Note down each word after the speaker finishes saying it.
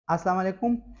Assalamu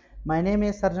alaikum. My name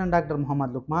is Surgeon Dr.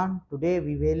 Muhammad Lukman. Today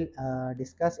we will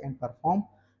discuss and perform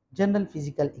general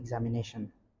physical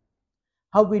examination.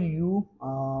 How will you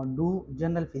do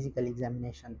general physical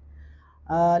examination?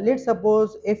 Let's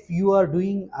suppose if you are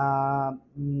doing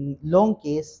long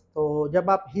case, तो जब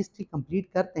आप history complete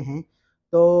करते हैं,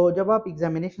 तो जब आप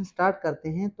examination start करते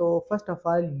हैं, तो first of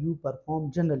all you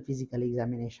perform general physical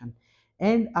examination,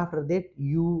 and after that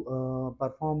you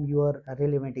perform your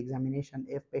relevant examination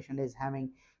if patient is having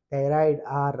thyroid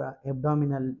or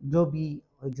abdominal, जो भी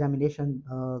examination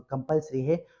compulsory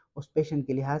है उस patient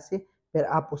के लिहाज से, फिर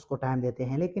आप उसको टाइम देते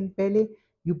हैं, लेकिन पहले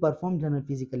you perform general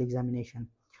physical examination.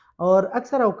 और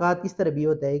अक्सर अवकात इस तरह भी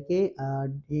होता है कि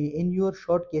इन योर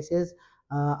शॉर्ट केसेस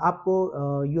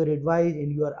आपको your advise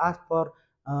and you are asked for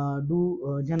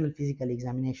do general physical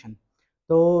examination,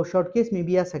 तो शॉर्ट केस में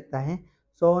भी आ सकता है।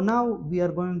 So now we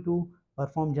are going to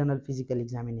perform general physical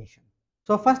examination.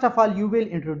 So first of all you will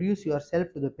introduce your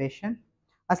self to the patient.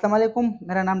 अस्सलाम वालेकुम,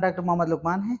 मेरा नाम doctor Mohammad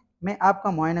Lukman है। मैं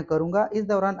आपका मुआयना करूँगा। इस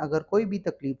दौरान अगर कोई भी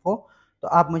तकलीफ हो तो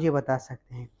आप मुझे बता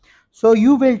सकते हैं। So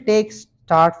you will take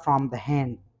start from the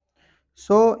hand.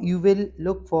 So you will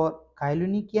look for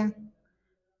काइलोनिकिया,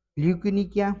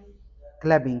 ल्यूकोनिकिया,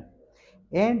 clubbing,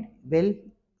 and will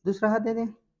दूसरा हाथ दे दें,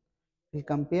 will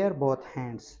compare both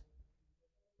hands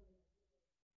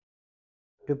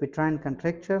to petrine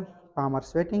contracture, palmar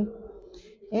sweating,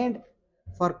 and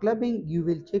for clubbing you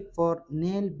will check for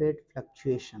nail bed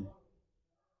fluctuation,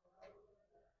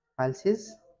 pulses.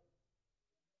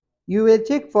 You will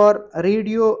check for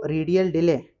radial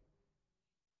delay,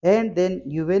 and then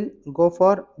you will go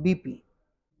for BP.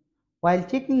 While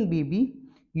checking BP,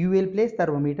 you will place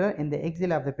thermometer in the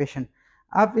axilla of the patient.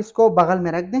 आप इसको बगल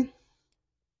में रख दें,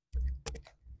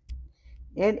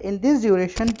 and in this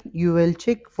duration you will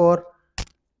check for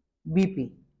BP.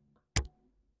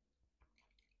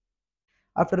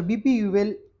 After BP you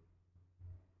will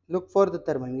look for the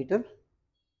thermometer.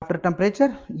 After temperature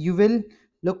you will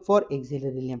look for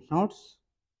axillary lymph nodes.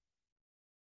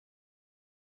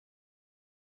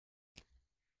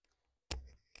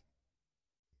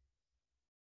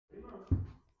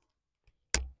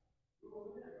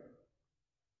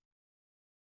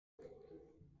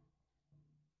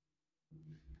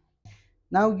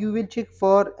 Now you will check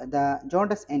for the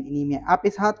jaundice and anemia. आप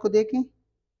इस हाथ को देखें,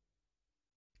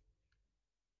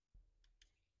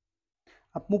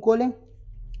 आप मुंह खोलें,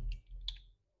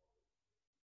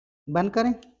 बंद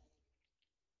करें।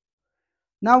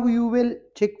 Now you will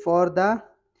check for the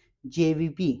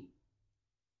JVP.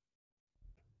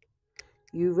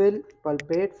 You will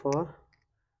palpate for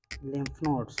lymph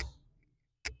nodes,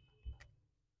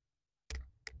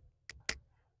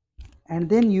 and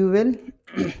then you will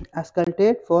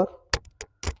auscultate for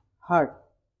heart.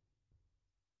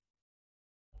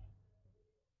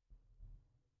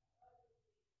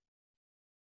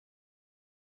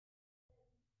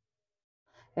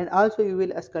 And also you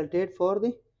will auscultate for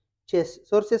the chest.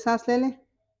 जोर से सांस ले लें,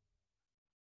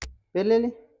 फिर ले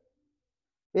लें,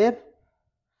 फिर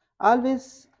always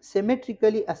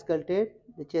symmetrically auscultate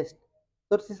the chest.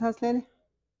 जोर से सांस ले लें,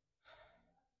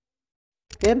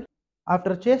 फिर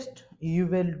after chest you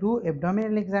will do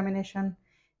abdominal examination,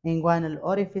 inguinal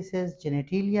orifices,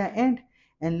 genitalia,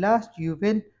 and last you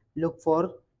will look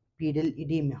for pedal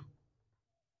edema.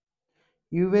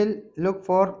 You will look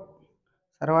for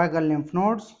cervical lymph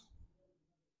nodes,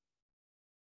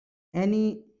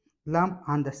 any lump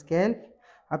on the scalp,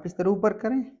 आप इस तरह ऊपर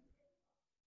करें,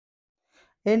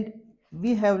 and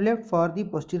we have left for the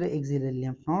posterior axillary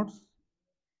lymph nodes.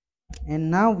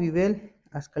 And now we will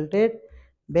auscultate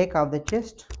back of the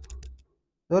chest.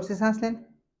 जोर से सांस लें,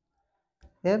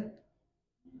 फिर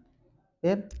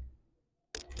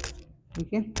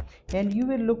ठीक है, and you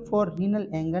will look for renal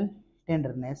angle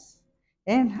tenderness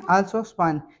and also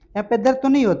spine. यहाँ पे दर्द तो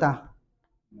नहीं होता,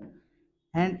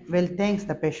 and well thanks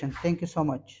the patient. Thank you so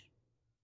much.